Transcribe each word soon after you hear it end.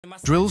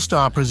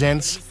Drillstar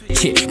presents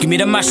Shit, give me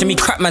the mash and me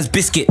crack man's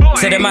biscuit.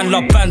 Say the man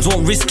love bands,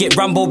 won't risk it.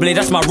 Rambo blade,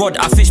 that's my rod,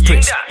 I fish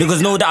pricks.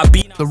 Niggas know that I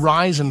beat the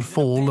rise and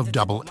fall of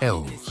double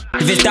L's.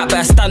 If it's that,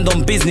 better stand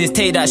on business.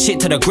 Take that shit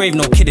to the grave,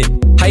 no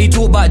kidding. How you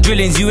talk about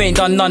drillings, you ain't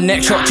done none.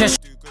 Neck shot, chest.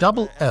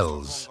 Double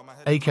L's,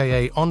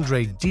 aka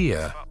Andre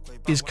Deer,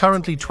 is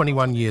currently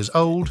 21 years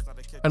old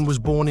and was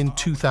born in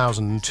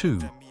 2002.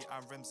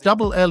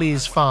 Double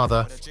L's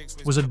father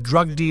was a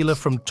drug dealer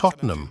from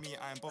Tottenham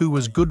who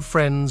was good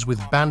friends with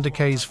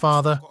Bandokay's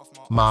father,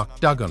 Mark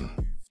Duggan.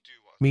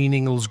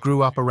 Meaningals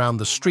grew up around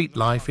the street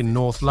life in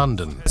North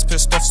London.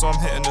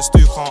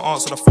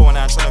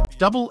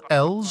 Double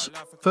L's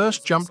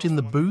first jumped in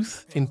the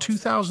booth in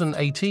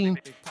 2018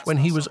 when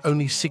he was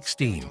only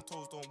 16.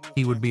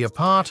 He would be a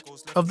part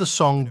of the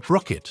song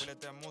Brook It,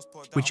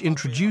 which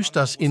introduced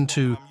us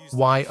into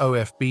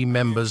YOFB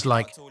members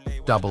like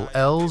Double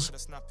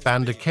L's,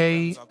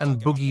 Bandokay and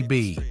Boogie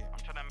B.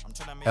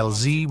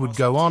 LZ would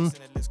go on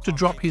to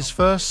drop his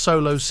first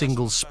solo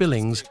single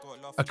Spillings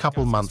a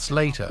couple months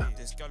later.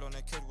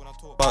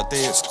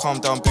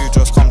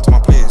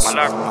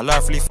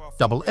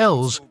 Double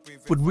L's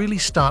would really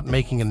start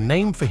making a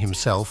name for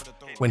himself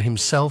when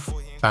himself,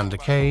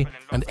 Bandokay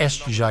and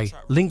SJ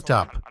linked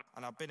up,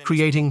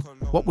 creating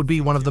what would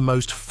be one of the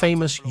most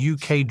famous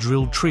UK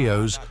drill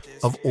trios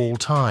of all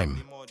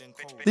time.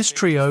 This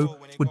trio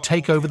would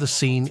take over the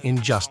scene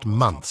in just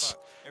months.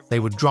 They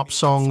would drop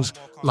songs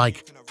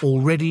like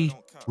Already,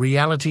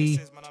 Reality,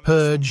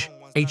 Purge,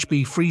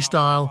 HB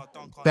Freestyle,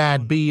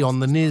 Bad B on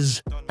the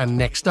Niz, and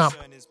Next Up,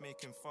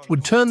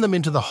 would turn them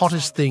into the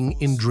hottest thing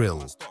in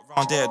drill.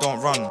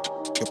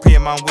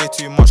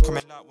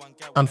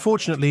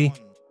 Unfortunately,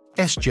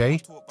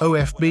 SJ,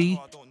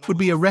 OFB, would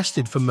be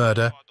arrested for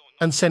murder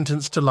and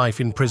sentenced to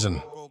life in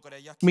prison,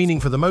 meaning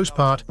for the most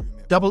part,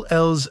 Double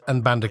L's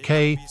and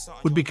Bandokay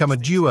would become a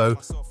duo,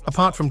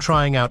 apart from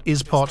trying out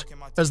Ispot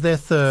as their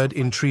third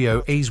in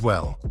trio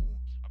Azewell.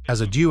 As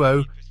a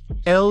duo,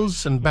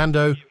 L's and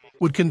Bando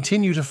would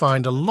continue to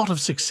find a lot of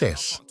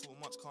success.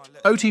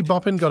 OT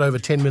Boppin' got over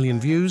 10 million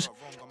views,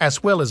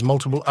 as well as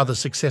multiple other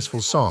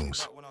successful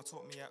songs.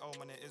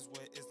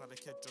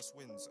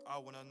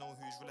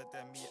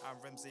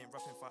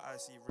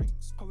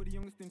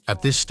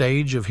 At this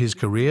stage of his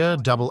career,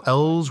 Double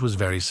L's was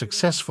very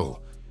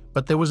successful,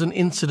 but there was an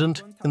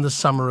incident in the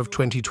summer of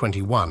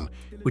 2021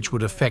 which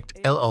would affect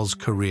LL's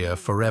career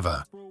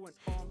forever.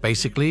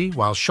 Basically,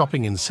 while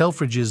shopping in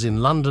Selfridges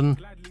in London,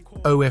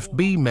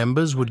 OFB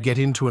members would get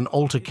into an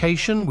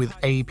altercation with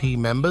AP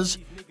members,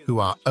 who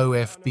are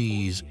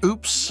OFB's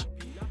Oops.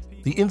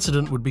 The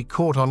incident would be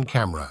caught on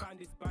camera.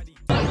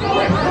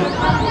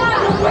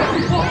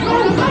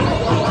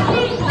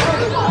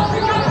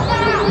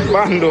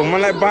 Bando,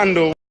 man like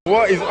Bando.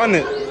 What is on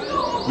it?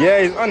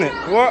 Yeah, he's on it.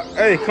 What?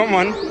 Hey, come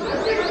on.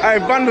 Hey,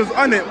 Bando's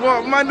on it.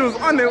 What? Bando's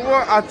on it.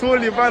 What? I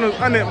told you Bando's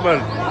on it,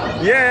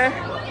 man.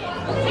 Yeah.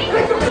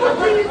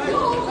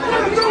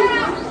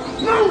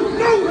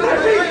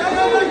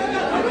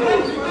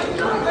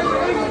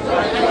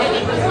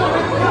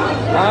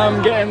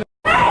 I'm getting.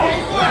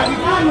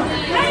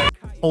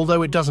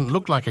 Although it doesn't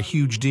look like a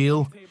huge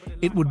deal,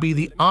 it would be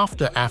the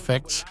after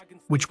effects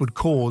which would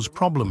cause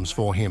problems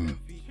for him.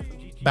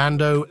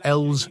 Bando,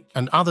 L's,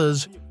 and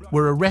others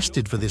were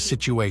arrested for this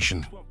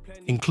situation,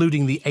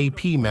 including the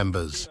AP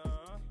members.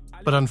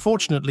 But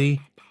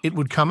unfortunately, it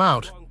would come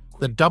out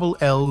that Double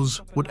L's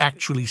would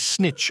actually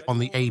snitch on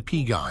the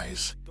AP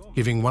guys,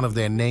 giving one of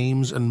their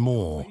names and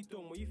more.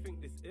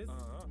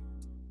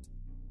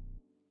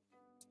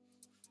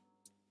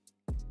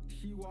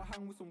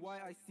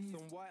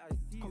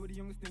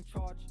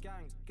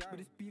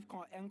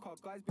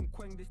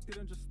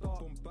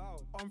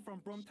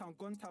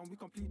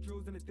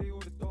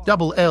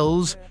 Double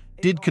L's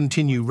did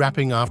continue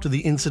rapping after the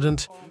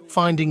incident,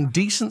 finding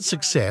decent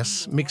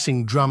success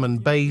mixing drum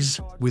and bass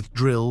with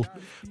drill,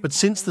 but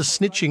since the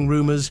snitching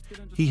rumors,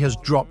 he has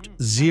dropped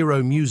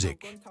zero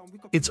music.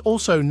 It's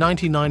also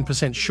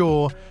 99%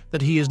 sure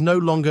that he is no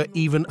longer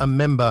even a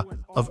member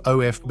of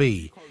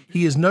OFB.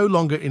 He is no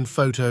longer in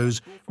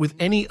photos with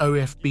any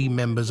OFB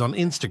members on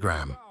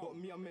Instagram.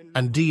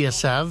 And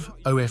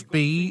DSAV,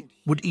 OFB,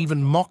 would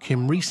even mock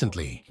him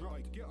recently.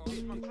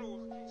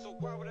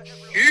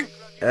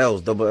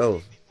 L's, double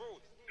L's.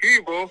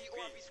 Who, bro?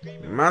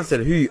 Man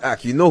said who you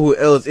act, you know who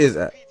L's is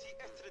at.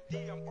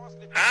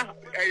 Huh?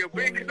 Hey, you're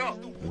breaking up.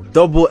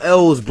 Double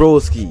L's,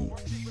 broski.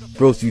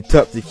 Bros, you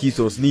tap to keep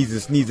on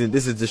sneezing.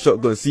 This is the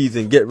shotgun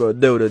season. Get right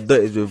there, the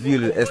dirt is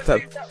revealing.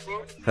 S-tap.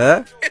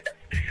 Huh?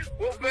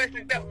 What verse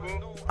is that,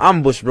 bro?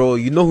 Ambush, bro.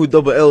 You know who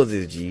double L's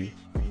is, G.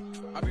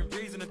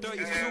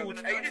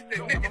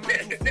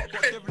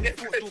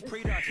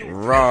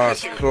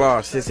 Ross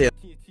Class. This here.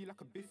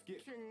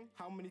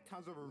 How many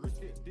times I've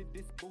risked it? Did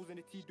this, goes in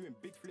the T doing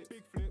big flip.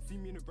 See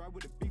me in the ride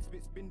with a big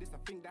spin this. I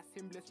think that's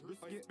him, let's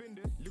risk it.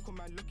 Look on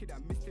man, lucky that I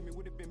missed him. It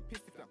would have been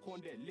pissed if that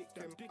corn there licked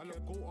him. I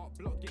love go up,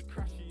 block, get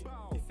crashy.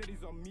 He said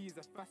he's on me, he's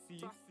a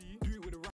fassy.